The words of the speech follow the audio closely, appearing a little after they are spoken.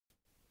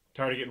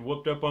Tired of getting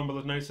whooped up on by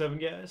those 97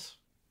 guys?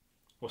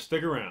 Well,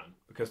 stick around,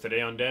 because today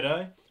on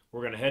Deadeye,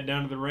 we're going to head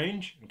down to the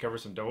range and cover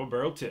some double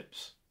barrel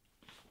tips.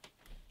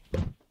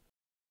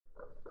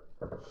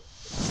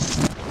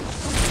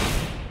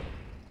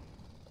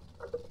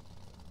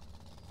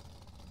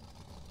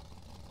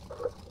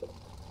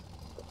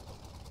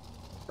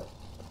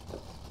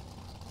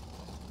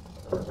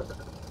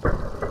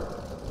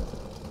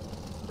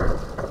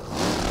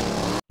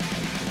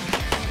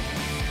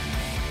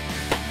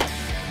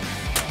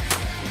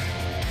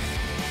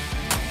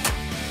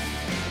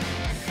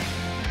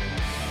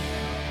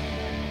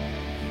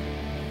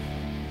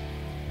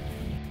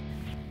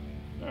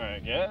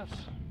 Alright guys,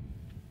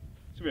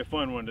 it's going to be a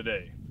fun one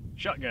today.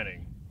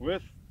 Shotgunning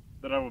with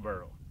the double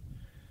barrel.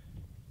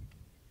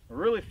 I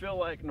really feel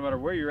like no matter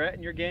where you're at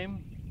in your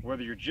game,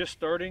 whether you're just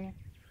starting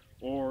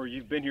or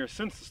you've been here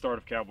since the start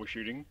of cowboy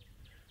shooting,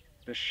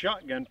 the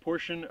shotgun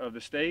portion of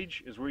the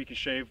stage is where you can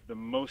shave the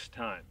most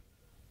time.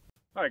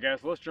 Alright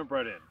guys, so let's jump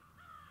right in.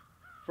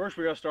 First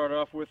we got to start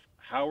off with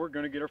how we're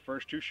going to get our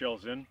first 2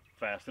 shells in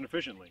fast and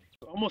efficiently.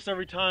 Almost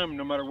every time,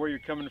 no matter where you're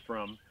coming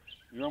from,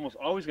 you're almost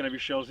always going to have your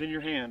shells in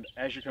your hand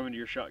as you're coming to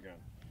your shotgun.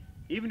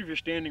 Even if you're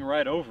standing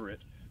right over it,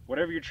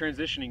 whatever you're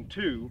transitioning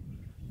to,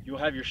 you'll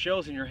have your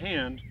shells in your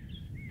hand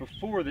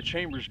before the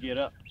chambers get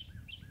up.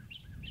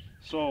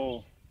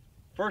 So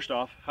first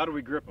off, how do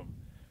we grip them?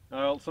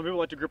 Some people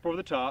like to grip over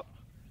the top.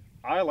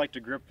 I like to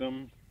grip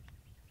them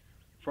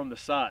from the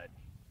side.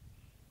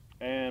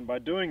 And by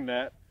doing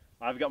that,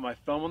 I've got my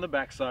thumb on the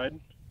back side,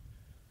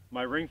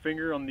 my ring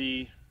finger on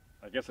the,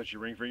 I guess that's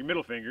your ring finger,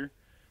 middle finger,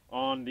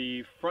 on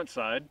the front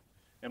side,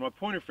 and my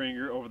pointer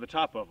finger over the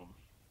top of them.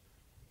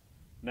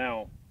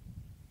 Now,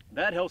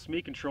 that helps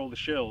me control the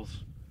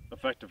shells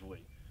effectively.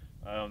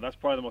 That's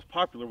probably the most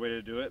popular way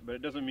to do it, but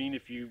it doesn't mean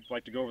if you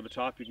like to go over the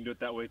top, you can do it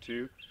that way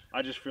too.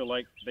 I just feel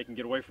like they can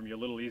get away from you a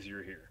little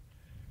easier here.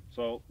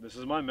 So this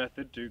is my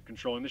method to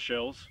controlling the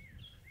shells,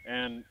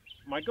 and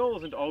my goal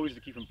isn't always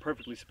to keep them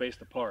perfectly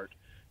spaced apart,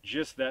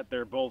 just that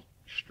they're both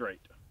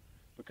straight.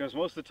 Because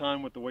most of the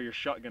time with the way your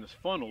shotgun is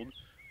funneled,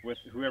 with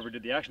whoever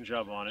did the action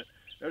job on it,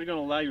 they're going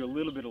to allow you a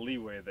little bit of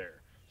leeway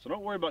there. So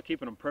don't worry about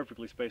keeping them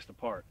perfectly spaced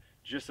apart,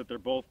 just that they're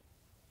both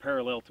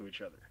parallel to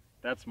each other.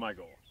 That's my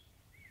goal.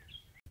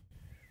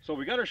 So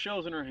we got our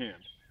shells in our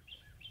hand,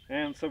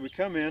 and so we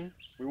come in,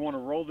 we want to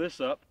roll this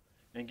up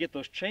and get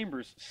those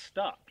chambers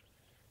stopped.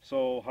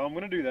 So how I'm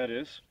going to do that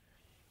is,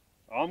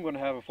 I'm going to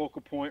have a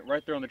focal point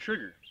right there on the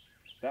trigger.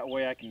 That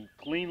way I can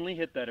cleanly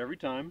hit that every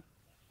time,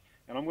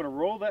 and I'm going to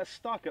roll that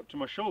stock up to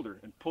my shoulder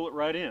and pull it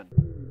right in.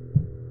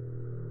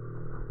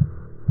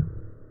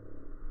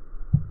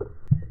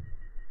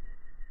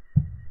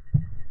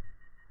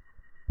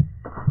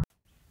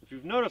 If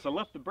you've noticed, I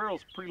left the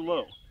barrels pretty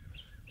low.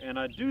 And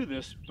I do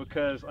this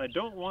because I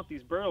don't want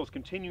these barrels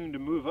continuing to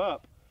move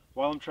up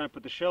while I'm trying to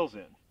put the shells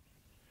in.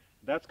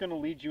 That's going to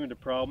lead you into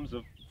problems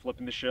of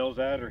flipping the shells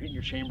out or hitting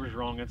your chambers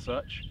wrong and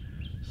such.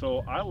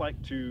 So I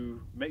like to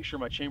make sure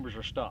my chambers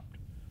are stopped.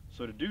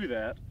 So to do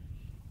that,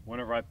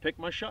 whenever I pick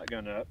my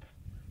shotgun up,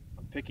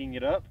 I'm picking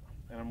it up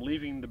and I'm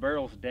leaving the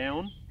barrels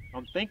down.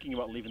 I'm thinking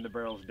about leaving the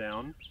barrels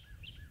down,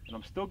 and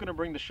I'm still going to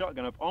bring the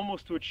shotgun up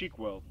almost to a cheek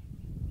weld.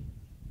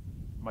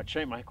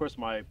 Of course,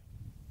 my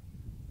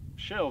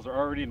shells are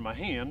already in my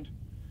hand,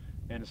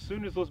 and as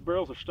soon as those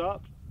barrels are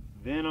stopped,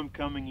 then I'm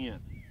coming in.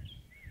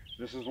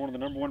 This is one of the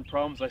 #1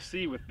 problems I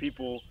see with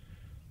people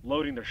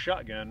loading their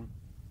shotgun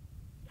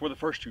for the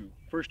first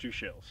two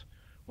shells.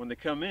 When they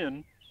come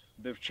in,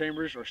 the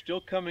chambers are still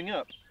coming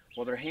up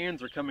while their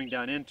hands are coming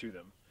down into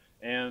them,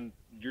 and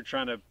you're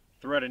trying to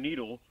thread a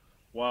needle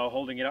while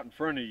holding it out in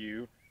front of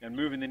you and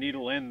moving the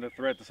needle and the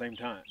thread at the same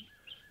time.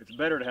 It's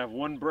better to have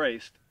one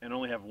braced and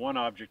only have one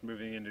object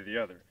moving into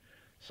the other.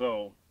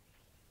 So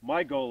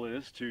my goal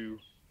is to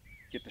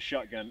get the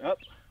shotgun up,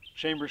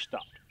 chamber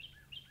stopped.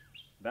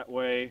 That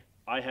way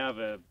I have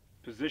a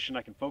position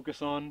I can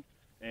focus on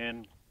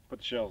and put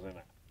the shells in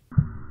it.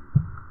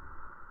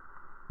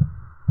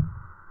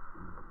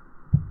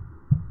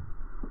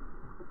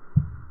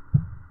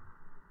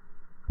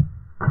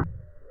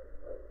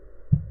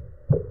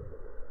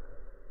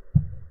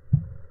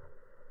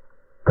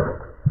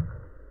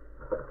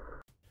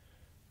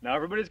 Now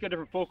everybody's got a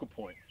different focal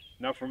point.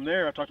 Now from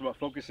there I talked about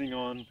focusing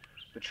on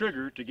the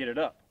trigger to get it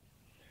up.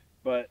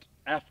 But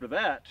after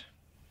that,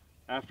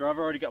 after I've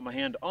already got my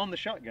hand on the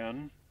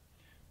shotgun,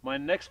 my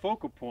next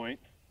focal point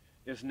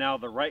is now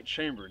the right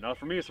chamber. Now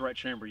for me it's the right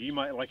chamber. You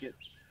might like it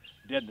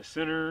dead in the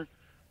center,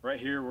 right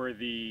here where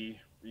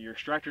your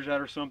extractor's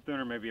at or something,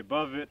 or maybe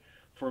above it.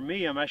 For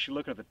me, I'm actually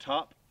looking at the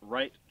top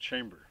right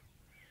chamber.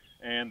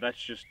 And that's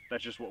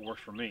just what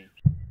works for me.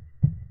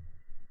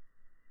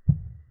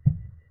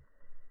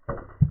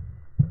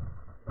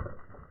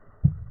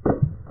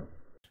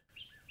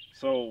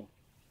 So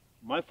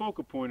my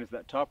focal point is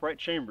that top right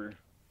chamber,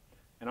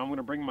 and I'm going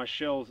to bring my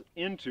shells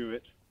into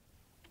it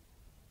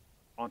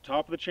on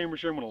top of the chamber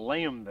here. I'm going to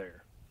lay them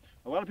there.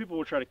 A lot of people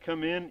will try to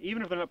come in,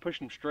 even if they're not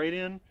pushing them straight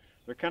in,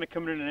 they're kind of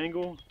coming in at an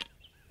angle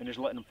and just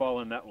letting them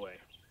fall in that way.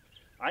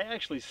 I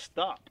actually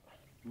stop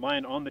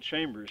mine on the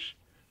chambers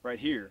right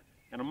here.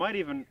 And I might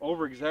even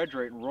over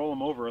exaggerate and roll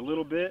them over a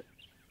little bit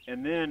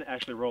and then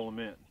actually roll them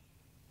in.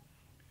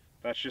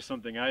 That's just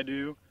something I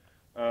do.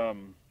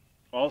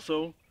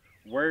 Also,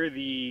 where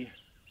the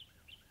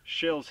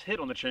shells hit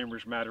on the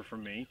chambers matter for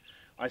me.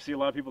 I see a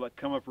lot of people that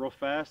come up real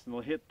fast and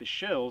they'll hit the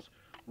shells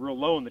real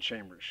low in the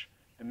chambers,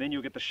 and then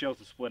you'll get the shells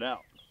to split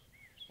out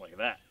like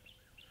that.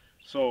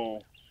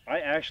 So I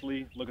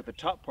actually look at the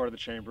top part of the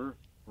chamber,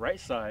 right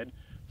side,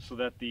 so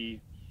that the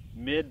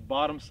mid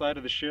bottom side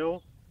of the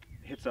shell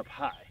hits up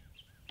high,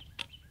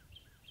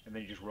 and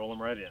then you just roll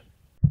them right in.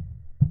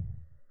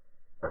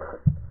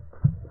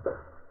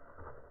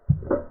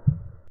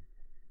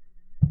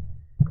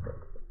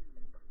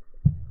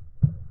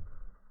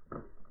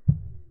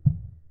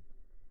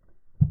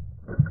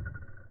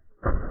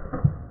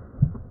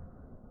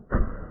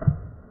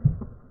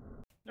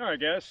 Alright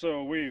guys,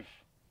 so we've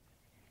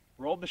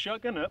rolled the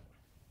shotgun up,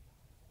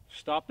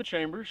 stopped the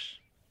chambers,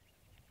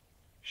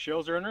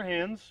 shells are in our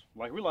hands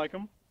like we like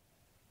them.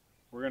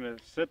 We're going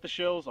to set the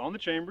shells on the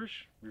chambers,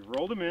 we've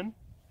rolled them in,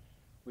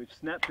 we've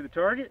snapped to the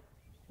target,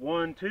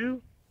 1,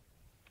 2,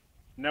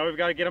 now we've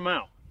got to get them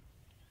out.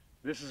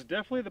 This is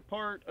definitely the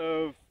part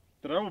of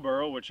the double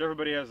barrel which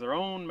everybody has their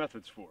own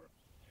methods for.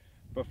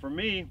 But for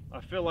me, I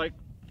feel like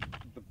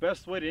the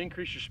best way to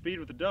increase your speed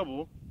with the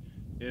double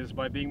is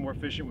by being more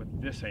efficient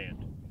with this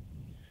hand.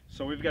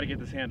 So we've got to get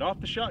this hand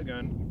off the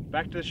shotgun,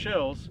 back to the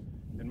shells,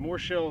 and more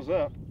shells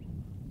up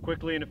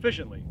quickly and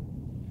efficiently.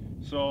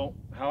 So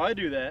how I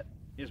do that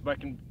is by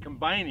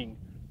combining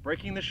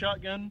breaking the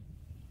shotgun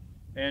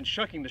and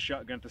shucking the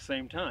shotgun at the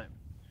same time.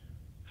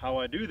 How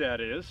I do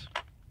that is,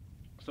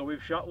 so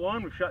we've shot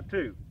 1, we've shot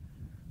 2.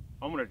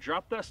 I'm going to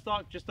drop that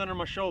stock just under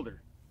my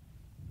shoulder.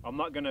 I'm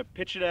not going to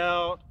pitch it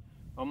out,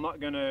 I'm not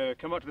going to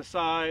come out to the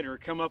side or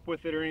come up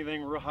with it or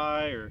anything real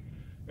high, or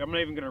I'm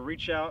not even going to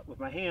reach out with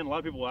my hand. A lot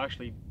of people will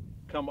actually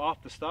come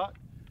off the stock,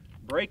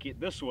 break it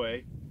this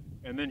way,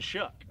 and then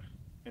shuck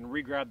and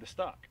re-grab the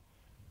stock.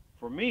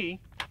 For me,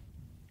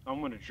 I'm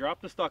going to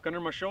drop the stock under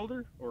my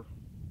shoulder,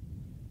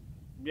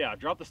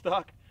 drop the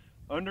stock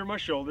under my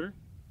shoulder,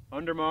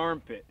 under my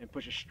armpit, and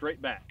push it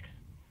straight back.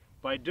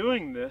 By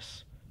doing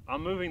this,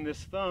 I'm moving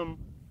this thumb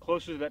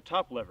closer to that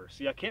top lever.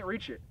 See, I can't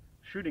reach it,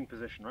 shooting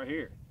position right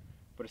here.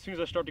 But as soon as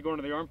I start to go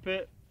into the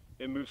armpit,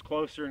 it moves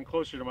closer and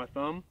closer to my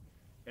thumb,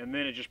 and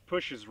then it just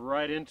pushes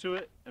right into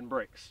it and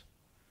breaks.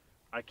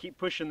 I keep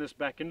pushing this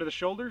back into the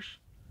shoulders,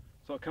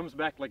 so it comes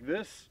back like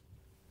this,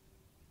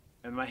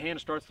 and my hand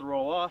starts to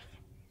roll off,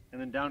 and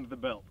then down to the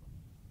belt.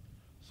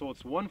 So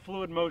it's one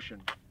fluid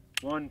motion.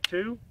 1,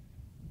 2,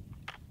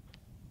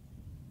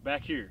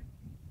 back here.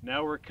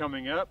 Now we're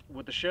coming up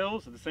with the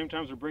shells at the same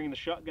time as we're bringing the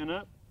shotgun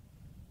up.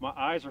 My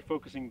eyes are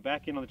focusing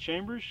back in on the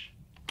chambers,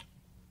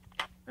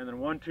 and then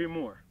 1, 2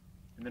 more,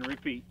 and then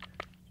repeat.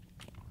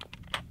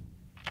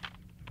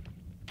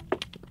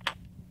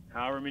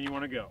 However many you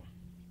want to go.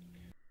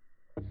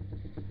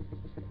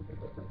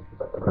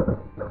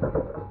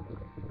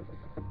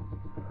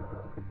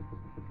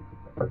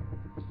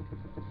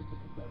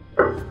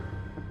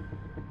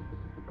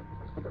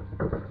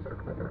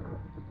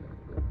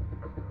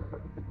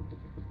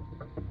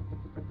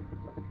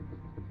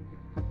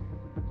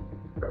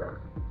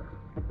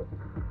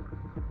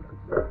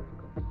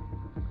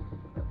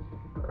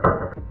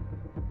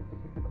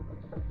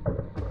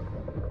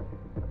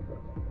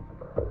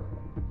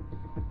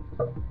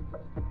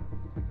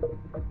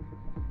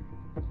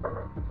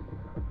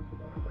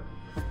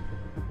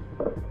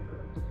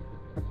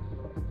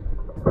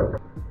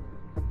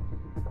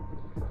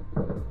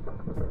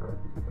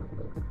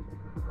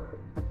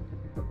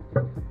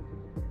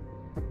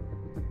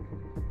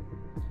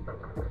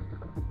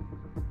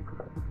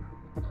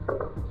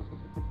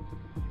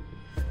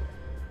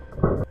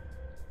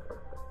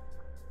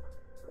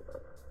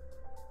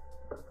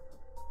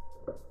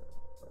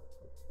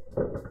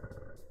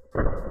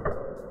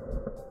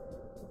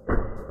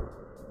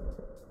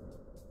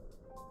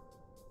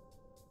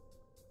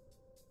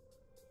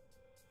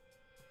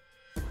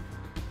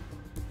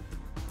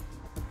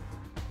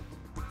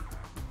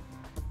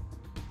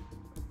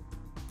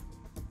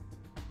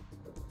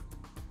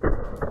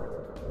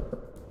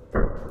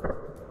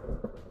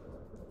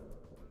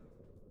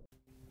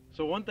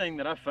 So one thing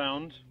that I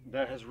found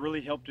that has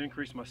really helped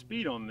increase my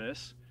speed on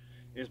this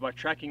is by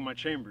tracking my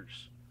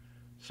chambers.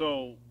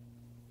 So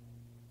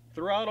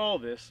throughout all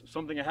this,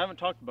 something I haven't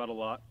talked about a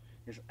lot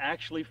is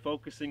actually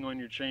focusing on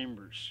your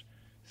chambers,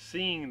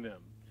 seeing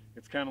them.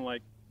 It's kind of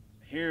like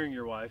hearing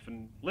your wife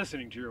and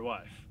listening to your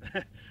wife.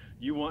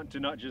 You want to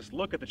not just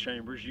look at the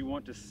chambers, you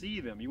want to see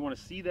them. You want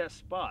to see that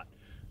spot.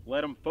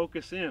 Let them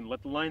focus in,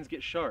 let the lines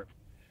get sharp.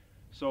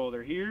 So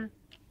they're here,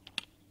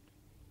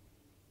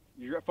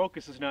 your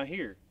focus is now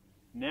here.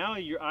 Now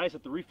your eyes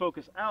have to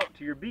refocus out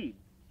to your bead.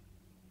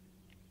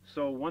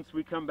 So once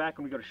we come back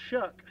and we go to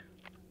shuck,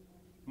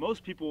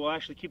 most people will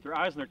actually keep their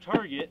eyes on their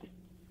target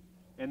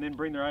and then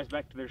bring their eyes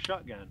back to their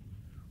shotgun.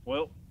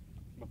 Well,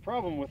 the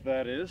problem with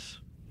that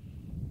is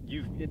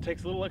it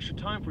takes a little extra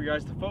time for your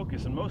eyes to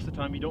focus, and most of the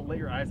time you don't let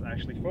your eyes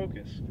actually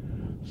focus.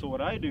 So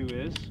what I do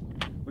is,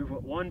 we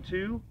put 1,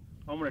 2,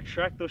 I'm going to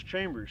track those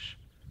chambers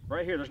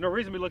right here. There's no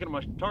reason to be looking at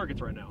my targets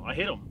right now. I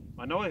hit them.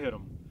 I know I hit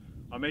them.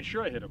 I made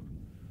sure I hit them.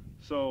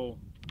 So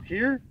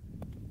here,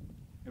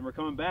 and we're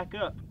coming back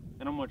up,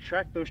 and I'm going to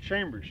track those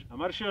chambers.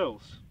 I'm out of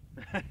shells.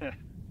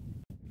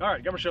 All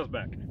right, got my shells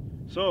back.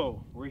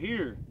 So we're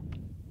here.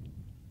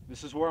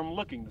 This is where I'm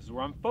looking. This is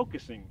where I'm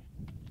focusing.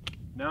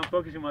 Now I'm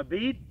focusing my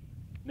bead.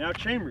 Now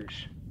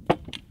chambers.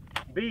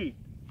 Bead.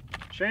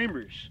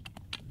 Chambers.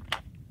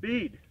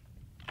 Bead.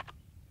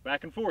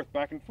 Back and forth,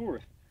 back and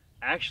forth.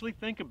 Actually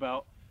think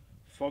about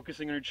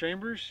focusing on your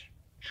chambers,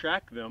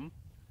 track them,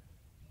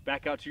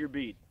 back out to your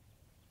bead.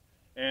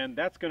 And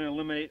that's going to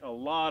eliminate a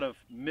lot of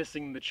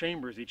missing the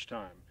chambers each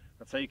time.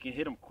 That's how you can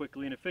hit them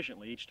quickly and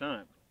efficiently each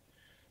time.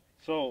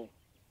 So,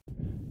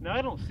 now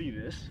I don't see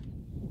this.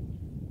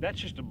 That's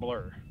just a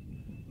blur.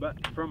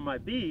 But from my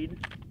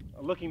bead,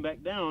 looking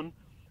back down,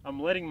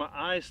 I'm letting my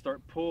eyes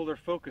start pull their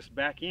focus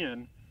back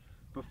in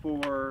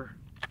before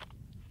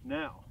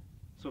now.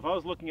 So if I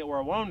was looking at where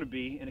I want them to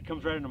be and it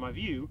comes right into my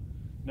view,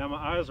 now my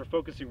eyes are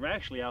focusing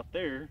actually out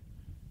there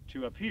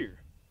to up here.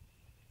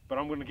 But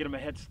I'm going to get them a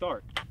head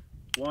start.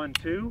 1,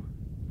 2,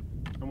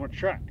 I'm going to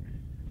track.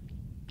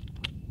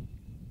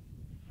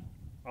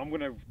 I'm going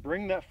to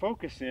bring that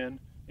focus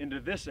into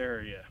this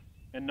area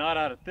and not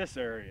out at this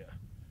area.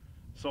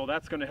 So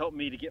that's going to help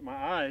me to get my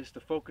eyes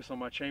to focus on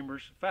my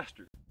chambers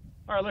faster.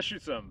 All right, let's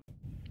shoot some.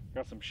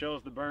 Got some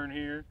shells to burn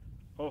here.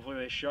 Hopefully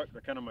they shuck.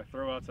 They're kind of my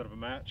throwouts out of a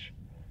match.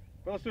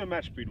 But let's do a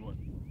match speed one.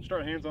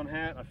 Start hands on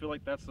hat. I feel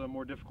like that's a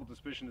more difficult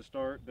suspicion to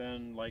start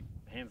than like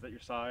hands at your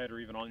side or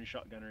even on your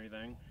shotgun or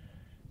anything.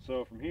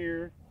 So from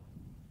here,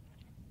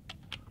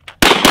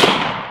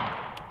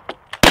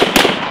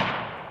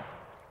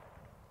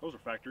 those are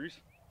factories.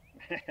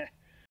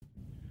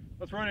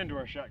 Let's run into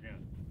our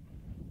shotgun.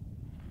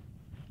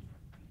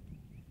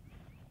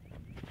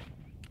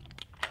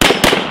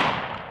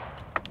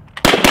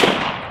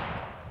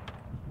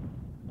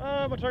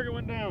 My target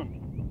went down.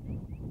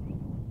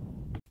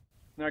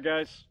 Now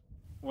guys,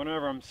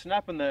 whenever I'm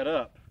snapping that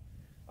up,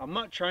 I'm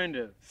not trying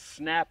to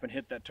snap and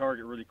hit that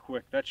target really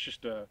quick. That's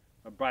just a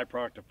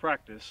byproduct of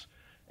practice.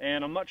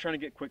 And I'm not trying to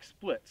get quick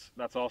splits.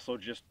 That's also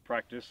just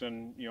practice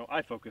and, you know,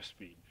 eye focus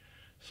speed.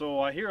 So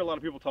I hear a lot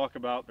of people talk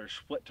about their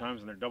split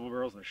times and their double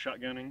barrels and their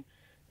shotgunning.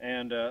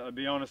 And I'll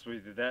be honest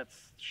with you, that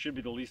should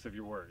be the least of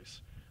your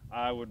worries.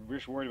 I would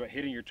just worry about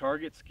hitting your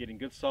targets, getting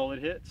good solid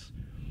hits.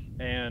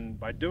 And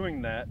by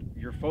doing that,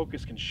 your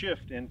focus can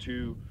shift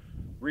into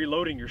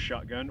reloading your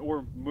shotgun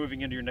or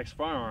moving into your next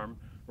firearm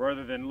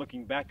rather than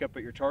looking back up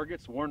at your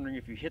targets, wondering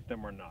if you hit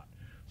them or not.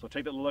 So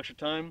take that little extra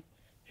time,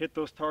 hit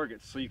those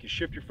targets so you can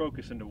shift your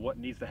focus into what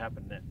needs to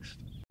happen next.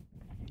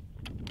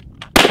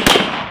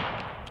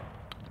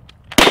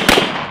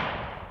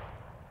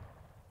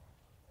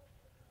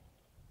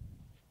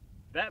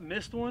 That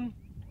missed one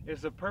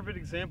is a perfect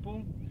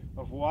example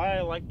of why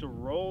I like to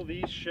roll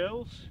these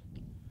shells,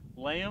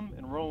 lay them,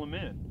 and roll them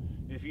in.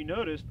 If you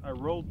noticed, I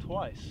rolled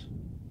twice.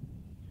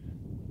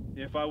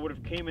 If I would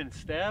have came in and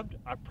stabbed,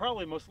 I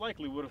probably most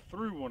likely would have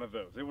threw one of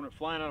those. They wouldn't have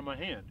flying out of my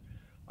hand.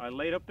 I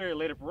laid up there, I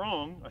laid up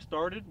wrong. I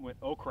started, went,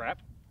 oh crap.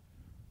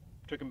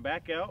 Took them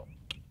back out,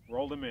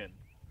 rolled them in.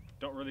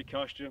 Don't really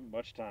cost you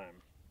much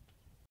time.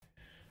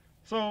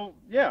 So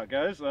yeah,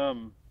 guys,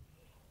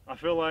 I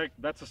feel like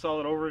that's a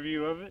solid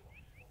overview of it.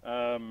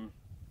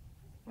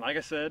 Like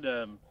I said,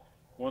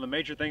 one of the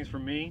major things for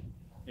me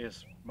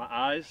is my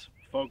eyes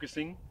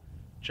focusing,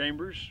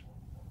 chambers,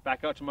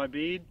 back out to my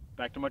bead,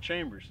 back to my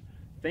chambers.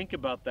 Think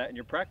about that in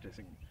your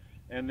practicing.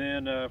 And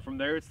then from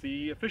there, it's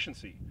the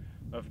efficiency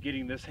of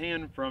getting this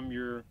hand from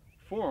your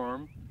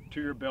forearm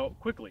to your belt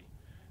quickly.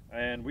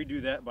 And we do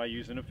that by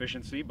using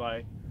efficiency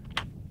by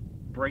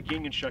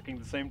breaking and shucking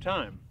at the same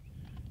time.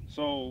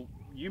 So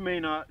you may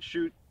not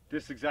shoot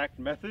this exact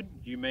method.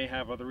 You may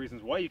have other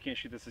reasons why you can't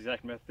shoot this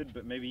exact method,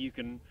 but maybe you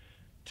can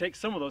take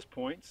some of those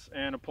points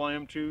and apply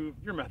them to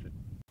your method.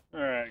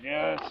 All right,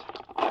 guys,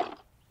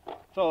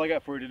 that's all I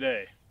got for you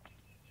today.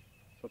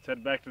 So let's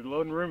head back to the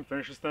loading room and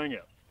finish this thing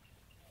up.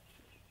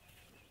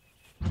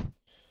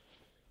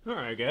 All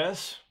right,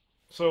 guys,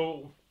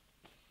 so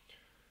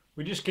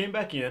we just came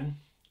back in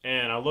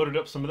and I loaded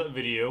up some of that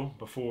video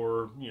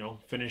before, you know,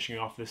 finishing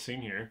off this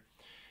scene here.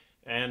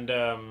 And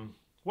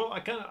well, I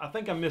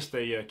think I missed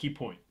a key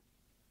point.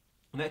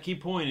 And that key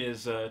point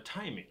is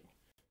timing.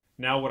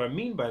 Now, what I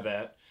mean by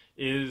that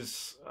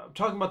is I'm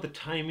talking about the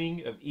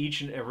timing of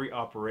each and every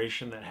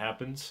operation that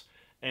happens.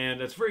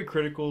 And that's very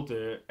critical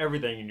to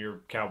everything in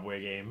your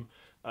cowboy game.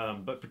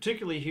 But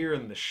particularly here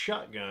in the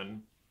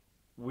shotgun,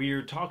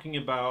 we're talking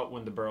about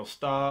when the barrels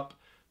stop,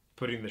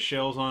 putting the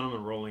shells on them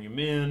and rolling them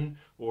in,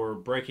 or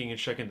breaking and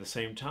shucking at the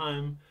same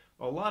time.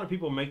 A lot of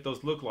people make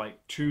those look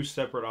like two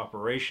separate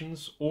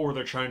operations, or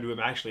they're trying to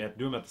actually have to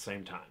do them at the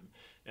same time.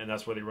 And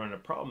that's where they run into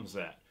problems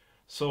at.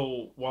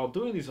 So while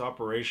doing these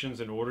operations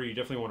in order, you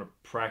definitely want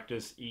to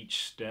practice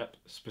each step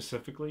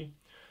specifically.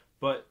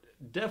 But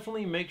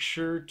definitely make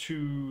sure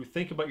to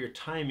think about your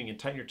timing and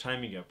tighten your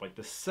timing up. Like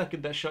the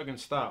second that shotgun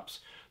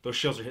stops, those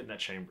shells are hitting that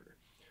chamber.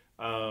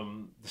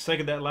 The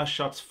second that last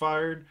shot's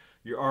fired,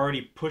 you're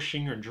already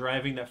pushing or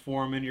driving that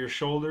forearm into your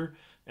shoulder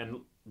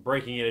and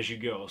breaking it as you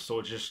go. So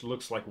it just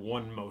looks like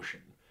one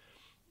motion.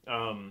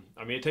 I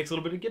mean, it takes a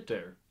little bit to get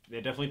there.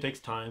 It definitely takes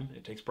time.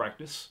 It takes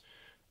practice.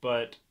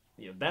 But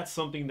that's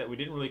something that we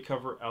didn't really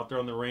cover out there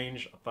on the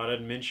range. I thought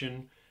I'd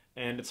mention.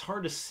 And it's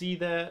hard to see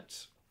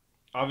that.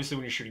 Obviously,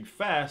 when you're shooting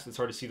fast, it's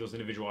hard to see those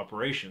individual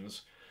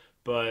operations.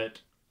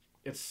 But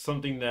it's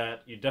something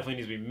that you definitely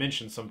needs to be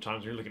mentioned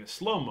sometimes when you're looking at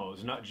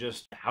slow-mos. Not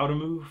just how to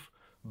move,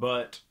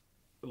 but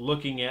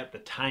looking at the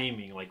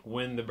timing, like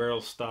when the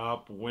barrels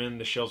stop, when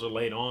the shells are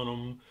laid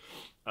on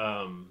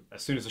them,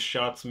 as soon as the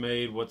shot's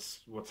made,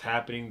 what's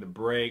happening, the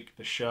break,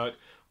 the shuck,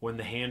 when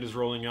the hand is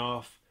rolling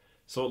off.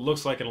 So it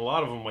looks like in a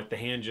lot of them, like the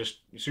hand just,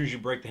 as soon as you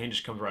break, the hand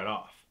just comes right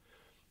off.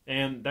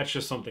 And that's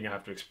just something I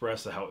have to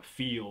express, how it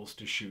feels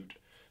to shoot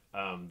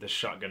this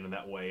shotgun in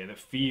that way. And it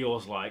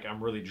feels like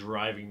I'm really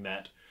driving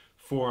that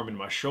forearm in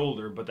my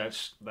shoulder, but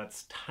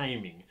that's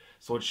timing.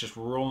 So it's just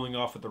rolling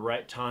off at the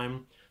right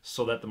time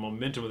so that the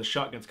momentum of the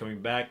shotgun's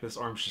coming back. This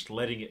arm's just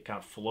letting it kind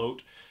of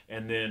float.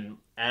 And then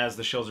as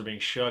the shells are being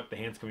shucked, the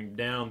hand's coming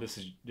down.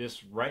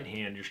 This right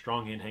hand, your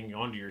strong hand hanging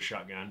onto your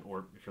shotgun,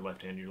 or if you're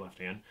left-handed, your left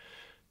hand,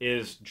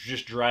 is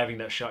just driving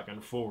that shotgun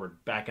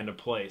forward, back into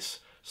place,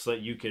 so that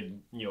you could,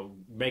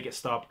 make it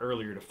stop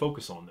earlier to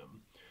focus on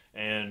them.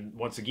 And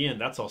once again,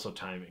 that's also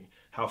timing.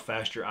 How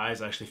fast your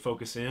eyes actually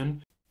focus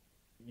in.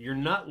 You're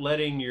not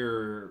letting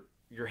your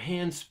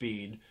hand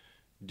speed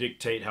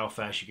dictate how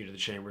fast you get to the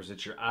chambers.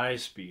 It's your eye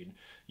speed.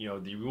 You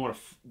want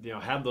to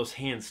have those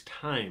hands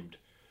timed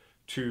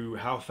to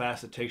how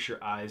fast it takes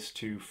your eyes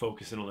to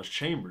focus in on those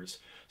chambers.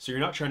 So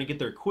you're not trying to get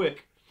there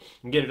quick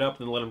and get it up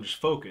and then let them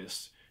just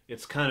focus.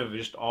 It's kind of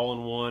just all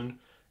in one.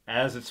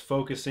 As it's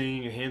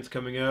focusing, your hand's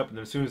coming up, and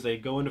then as soon as they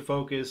go into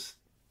focus,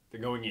 they're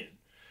going in.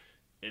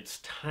 It's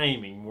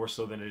timing more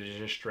so than it is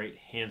just straight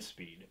hand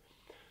speed.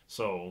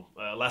 So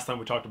last time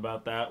we talked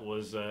about that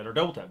was in our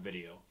double tap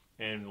video.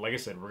 And like I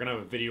said, we're going to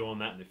have a video on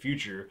that in the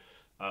future,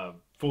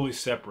 fully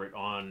separate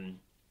on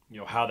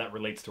how that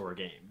relates to our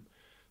game.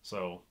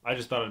 So I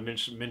just thought I'd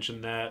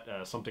mention that,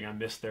 something I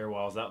missed there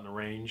while I was out in the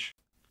range.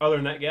 Other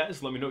than that,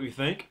 guys, let me know what you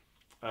think.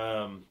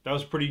 That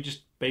was pretty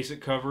just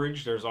basic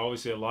coverage. There's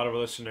obviously a lot of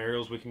other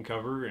scenarios we can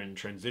cover, and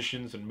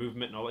transitions and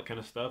movement and all that kind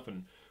of stuff,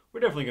 and we're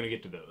definitely going to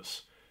get to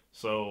those.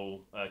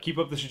 So keep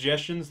up the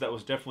suggestions. That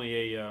was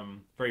definitely a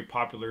very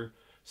popular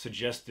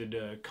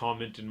suggested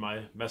comment in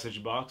my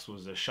message box,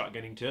 was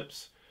shotgunning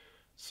tips.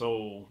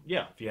 So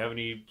yeah, if you have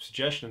any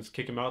suggestions,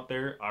 kick them out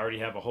there. I already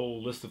have a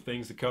whole list of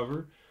things to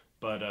cover,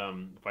 but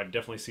if I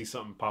definitely see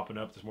something popping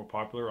up that's more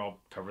popular, I'll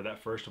cover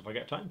that first if I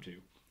got time to.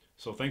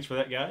 So thanks for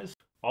that, guys.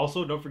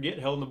 Also, don't forget,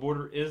 Hell on the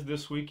Border is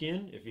this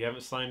weekend. If you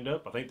haven't signed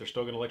up, I think they're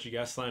still going to let you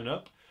guys sign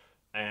up.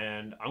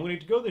 And I'm going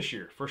to go this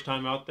year. First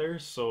time out there,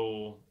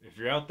 so if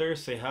you're out there,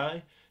 say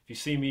hi. If you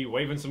see me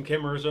waving some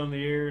cameras on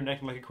the air and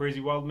acting like a crazy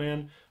wild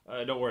man,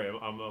 don't worry,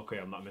 I'm okay.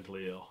 I'm not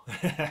mentally ill.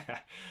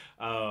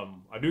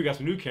 I do got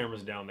some new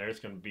cameras down there. It's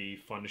going to be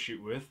fun to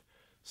shoot with.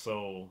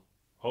 So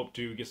hope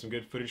to get some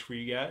good footage for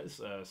you guys,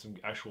 some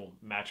actual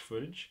match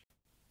footage.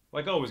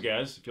 Like always,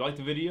 guys, if you like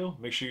the video,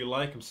 make sure you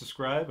like and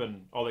subscribe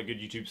and all that good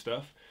YouTube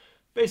stuff.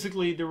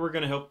 Basically, we're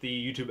going to help the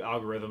YouTube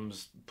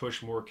algorithms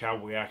push more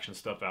cowboy action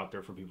stuff out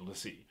there for people to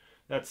see.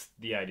 That's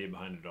the idea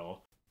behind it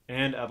all.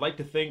 And I'd like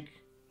to thank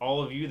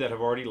all of you that have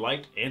already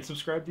liked and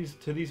subscribed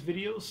to these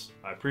videos.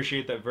 I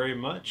appreciate that very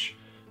much.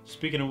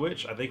 Speaking of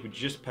which, I think we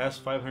just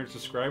passed 500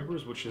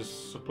 subscribers, which is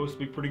supposed to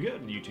be pretty good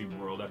in the YouTube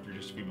world after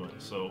just a few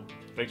months. So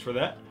thanks for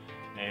that.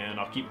 And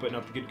I'll keep putting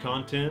out the good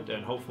content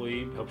and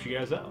hopefully helps you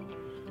guys out.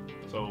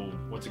 So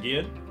once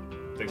again,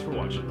 thanks for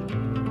watching.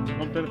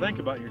 Something to think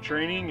about your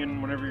training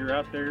and whenever you're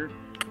out there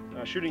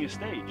shooting a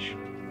stage.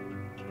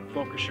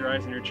 Focus your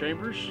eyes in your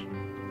chambers,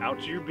 out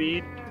to your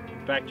bead,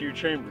 back to your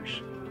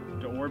chambers.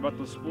 Don't worry about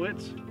those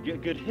splits,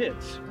 get good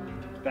hits.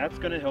 That's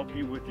going to help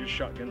you with your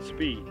shotgun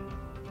speed.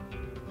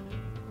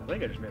 I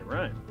think I just made it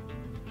rhyme.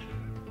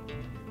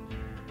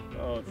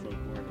 Oh, it's so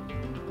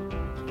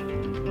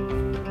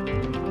corny.